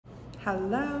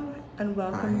Hello and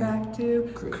welcome back to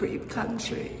Creep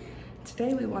Country.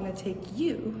 Today we want to take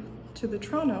you to the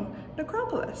Toronto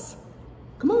Necropolis.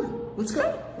 Come on, let's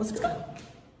go. Let's go.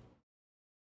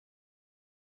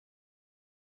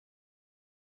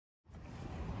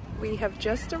 We have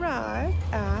just arrived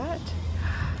at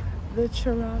the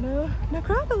Toronto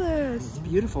Necropolis. It's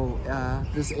beautiful.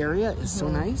 This area is so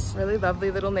nice. Really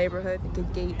lovely little neighborhood. A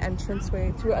gate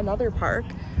entranceway through another park.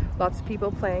 Lots of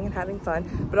people playing and having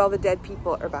fun, but all the dead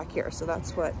people are back here, so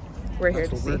that's what we're here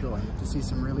to see. We're going to see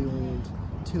some really old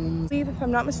tombs. If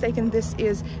I'm not mistaken, this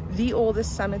is the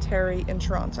oldest cemetery in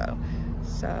Toronto,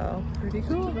 so pretty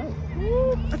cool. Right.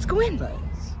 Ooh, let's go in.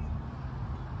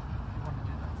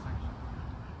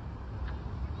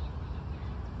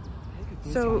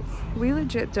 So we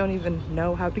legit don't even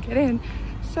know how to get in,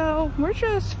 so we're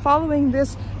just following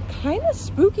this kind of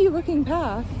spooky looking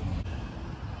path.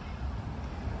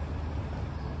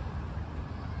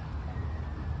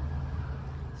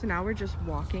 So now we're just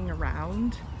walking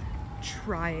around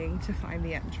trying to find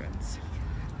the entrance.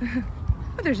 Oh,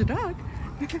 there's a dog.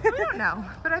 I don't know,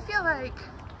 but I feel like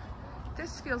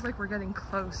this feels like we're getting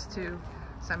close to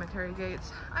cemetery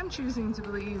gates. I'm choosing to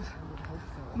believe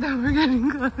that we're getting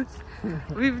close.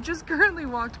 We've just currently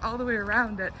walked all the way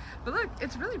around it, but look,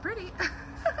 it's really pretty.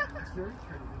 It's very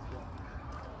pretty as well.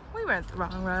 We went the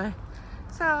wrong way,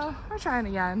 so we're trying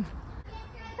again.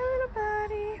 Hey, little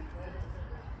buddy.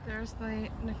 There's the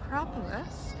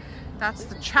Necropolis. That's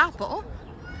the chapel.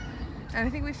 And I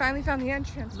think we finally found the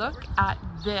entrance. Look at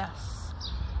this.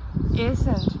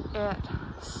 Isn't it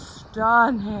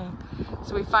stunning?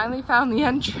 So we finally found the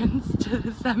entrance to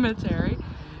the cemetery.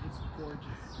 It's gorgeous.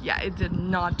 Yeah, it did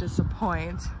not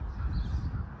disappoint.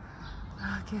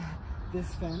 Okay.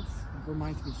 This fence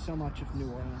reminds me so much of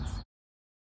New Orleans.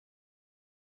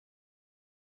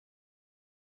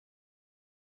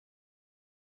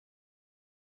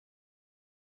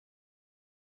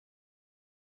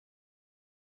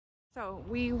 So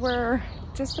we were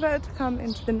just about to come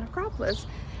into the Necropolis,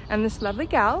 and this lovely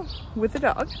gal with a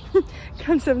dog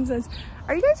comes up and says,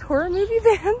 "Are you guys horror movie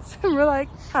fans?" And we're like,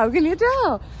 "How can you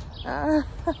tell?"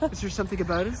 Is there something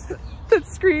about us that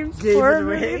screams horror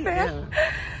movie fan?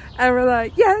 Yeah. And we're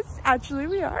like, "Yes, actually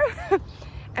we are."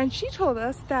 And she told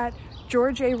us that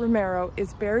George A. Romero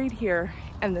is buried here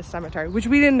in this cemetery, which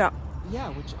we didn't know. Yeah,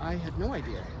 which I had no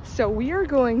idea. So we are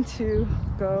going to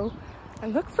go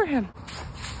and look for him.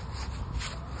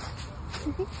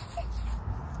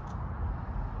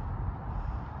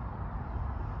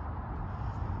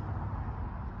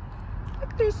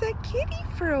 Look, there's a kitty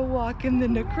for a walk in the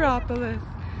Necropolis.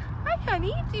 Hi,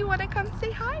 honey. Do you want to come say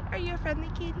hi? Are you a friendly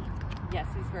kitty? Yes,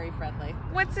 he's very friendly.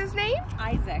 What's his name?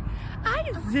 Isaac.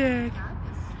 Isaac.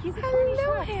 He's a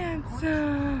Hello,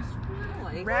 handsome.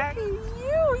 Really? Look at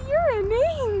you. You're an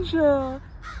angel.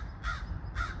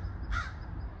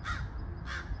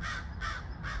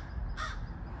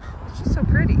 It's just so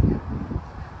pretty.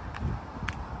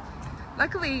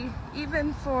 Luckily,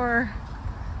 even for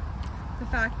the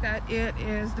fact that it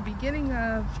is the beginning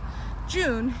of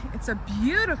June, it's a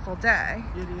beautiful day.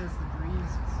 It is, the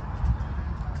breeze.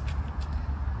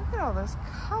 Look at all those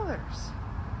colors.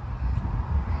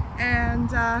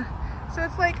 And so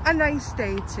it's like a nice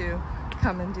day to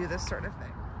come and do this sort of thing.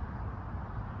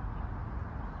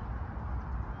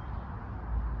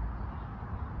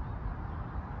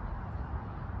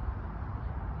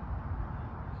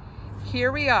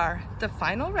 Here we are, the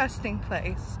final resting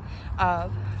place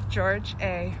of George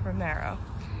A. Romero.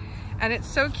 And it's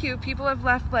so cute. People have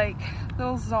left like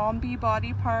little zombie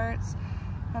body parts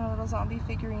and a little zombie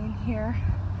figurine here.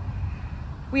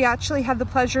 We actually had the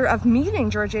pleasure of meeting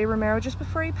George A. Romero just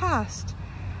before he passed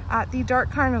at the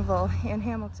Dark Carnival in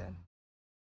Hamilton.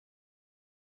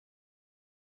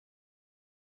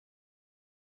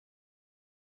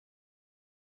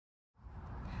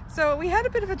 So we had a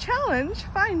bit of a challenge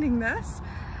finding this,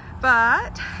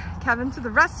 but Kevin to the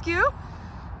rescue.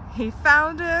 He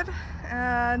found it,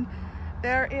 and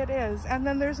there it is. And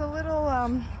then there's a little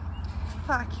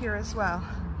plaque here as well.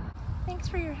 Thanks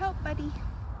for your help, buddy.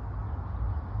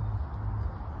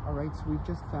 All right, so we've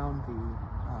just found the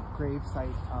grave site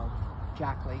of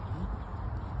Jack Layton,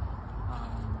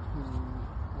 who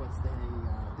was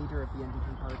the leader of the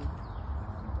NDP party,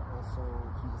 and also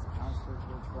he was a councillor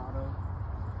for Toronto.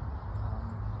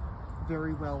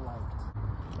 Very well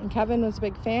liked. And Kevin was a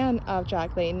big fan of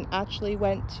Jack Layton. Actually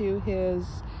went to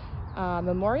his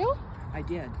memorial. I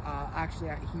did.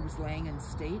 Actually, he was laying in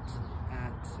state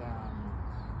at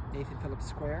Nathan Phillips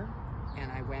Square,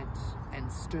 and I went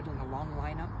and stood in a long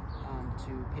lineup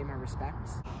to pay my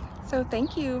respects. So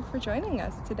thank you for joining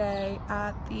us today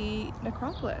at the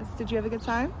Necropolis. Did you have a good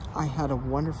time? I had a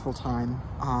wonderful time.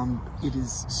 It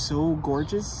is so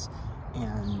gorgeous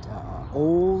and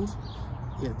old.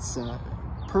 It's a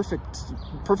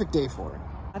perfect day for it.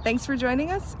 Thanks for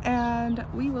joining us, and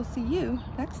we will see you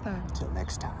next time. Till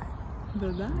next time.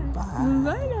 Bye-bye.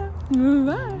 Bye. Bye now.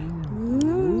 Bye.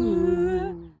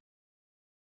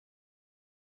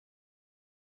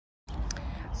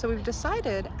 So we've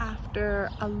decided, after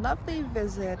a lovely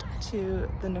visit to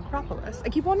the Necropolis, I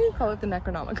keep wanting to call it the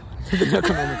Necronomicon. The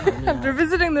Necronomicon, yeah. After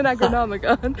visiting the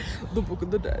Necronomicon, the Book of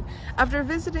the Dead. After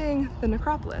visiting the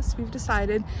Necropolis, we've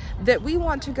decided that we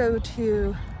want to go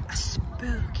to a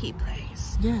spooky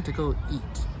place. Yeah, to go eat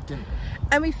dinner.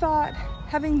 And we thought,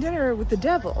 having dinner with the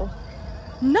devil,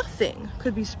 nothing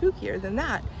could be spookier than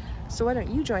that. So why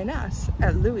don't you join us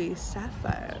at Louis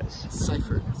Sapphire's?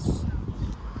 Ciphers.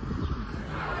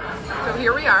 So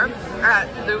here we are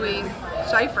at Louis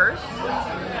Cyphers.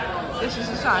 This is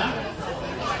a sign.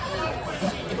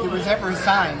 If there was ever a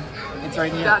sign, it's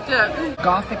right here. That's it.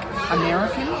 Gothic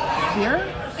American beer,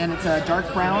 and it's a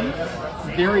dark brown.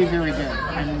 Very, very good.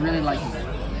 I'm really liking it.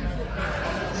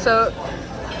 So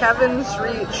Kevin's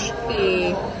reached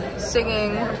the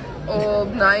singing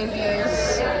old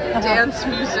 90s dance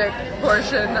music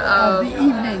portion of the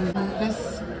evening.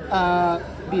 This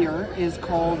beer is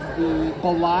called the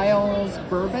Belial's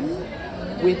Bourbon,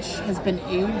 which has been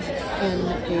aged in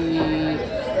a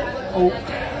oak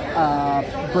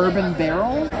bourbon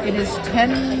barrel. It is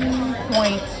 10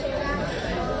 point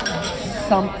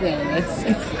something.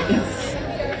 It's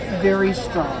very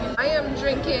strong. I am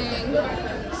drinking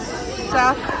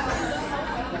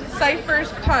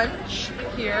Cypher's Punch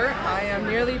here. I am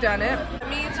nearly done it. Let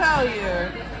me tell you,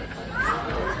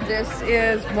 this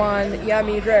is one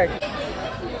yummy drink.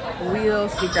 Real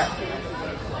secret.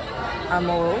 I'm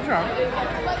a little drunk,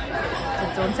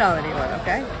 but don't tell anyone,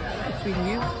 okay? Between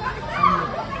you and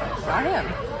me. I am.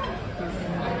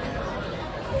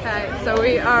 Okay, so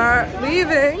we are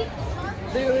leaving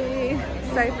Louis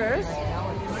Cyphers.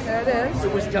 There it is.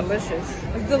 It was delicious.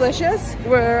 It's delicious.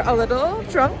 We're a little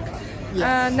drunk. Yes.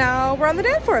 And now we're on the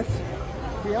Danforth.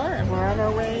 We are, and we're on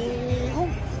our way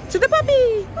home. To the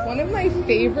puppy! One of my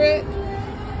favorite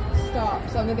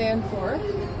stops on the Danforth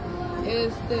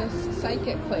is this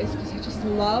psychic place because I just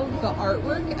love the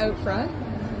artwork out front.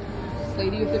 This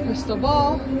lady with the crystal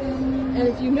ball. And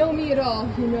if you know me at all,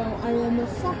 you know I am a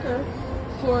sucker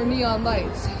for neon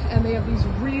lights. And they have these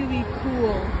really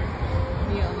cool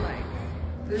neon lights.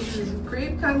 This is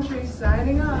Creep Country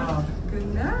signing off.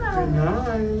 Good night. Good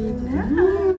night. Good night.